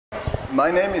My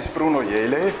name is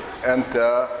b.jehle, and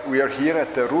we are here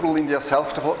at the Rural India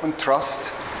Self-Development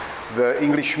Trust, the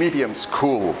English medium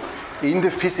school, in the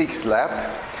physics lab,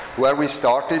 where we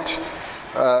started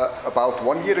about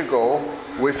 1 year ago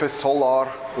with a solar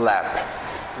lab.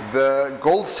 The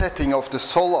goal setting of the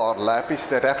solar lab is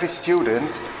that every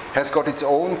student has got its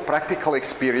own practical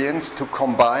experience to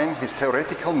combine his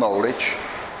theoretical knowledge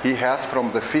he has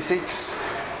from the physics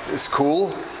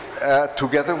school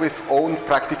together with own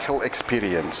practical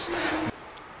experience.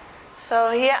 So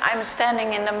here I'm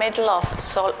standing in the middle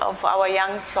of our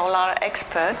young solar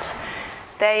experts.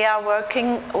 They are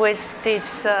working with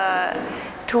this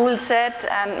tool set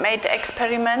and made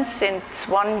experiments since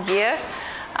 1 year,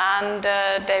 and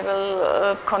they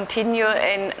will continue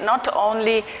in not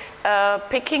only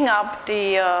picking up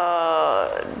the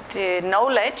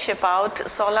knowledge about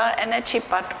solar energy,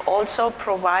 but also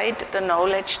provide the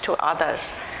knowledge to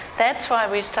others. That's why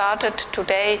we started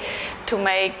today to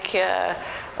make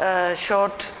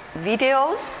short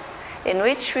videos in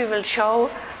which we will show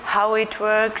how it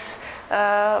works,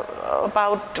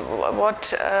 about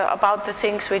the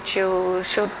things which you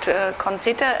should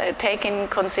take in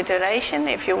consideration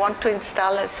if you want to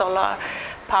install a solar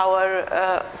power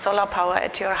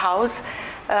at your house.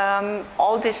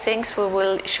 All these things we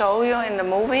will show you in the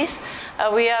movies.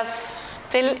 We are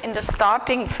still in the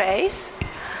starting phase.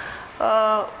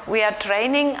 We are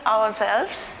training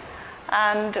ourselves,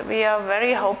 and we are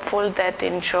very hopeful that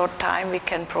in short time we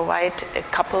can provide a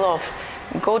couple of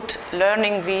good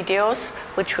learning videos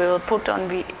which we will put on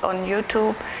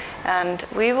YouTube, and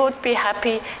we would be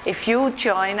happy if you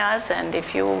join us and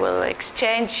if you will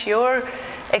exchange your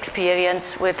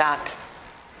experience with us.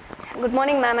 Good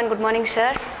morning, ma'am, and good morning,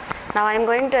 sir. Now I am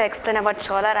going to explain about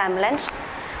solar ambulance.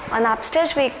 On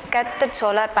upstairs we cut the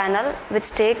solar panel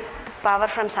which take power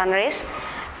from sun rays,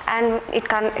 and it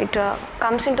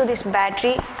comes into this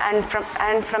battery, and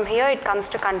from here it comes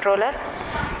to controller.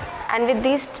 And with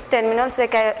these terminals they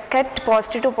kept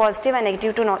positive to positive and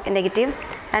negative to negative,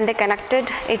 and they connected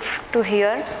it to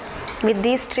here. With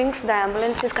these strings the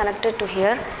ambulance is connected to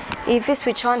here. If we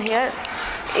switch on here,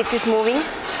 it is moving.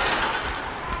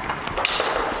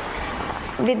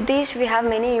 With these we have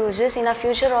many uses. In the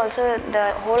future also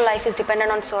the whole life is dependent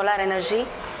on solar energy.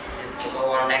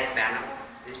 Photovoltaic panel.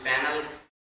 This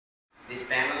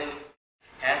panel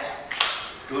has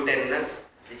two terminals.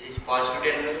 This is positive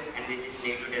terminal and this is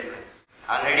negative terminal.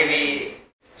 Already we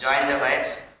join the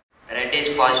wires. Red is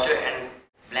positive and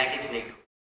black is negative.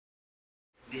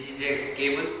 This is a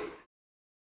cable.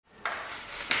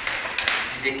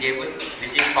 This is a cable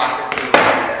which is passed through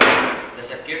the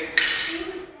circuit.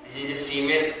 This is a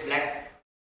female black.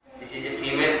 This is a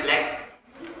female black,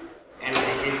 and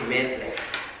this is male black.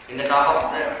 In the top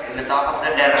of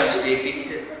the terrace we fix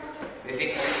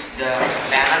the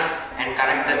panel and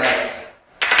connect the wires.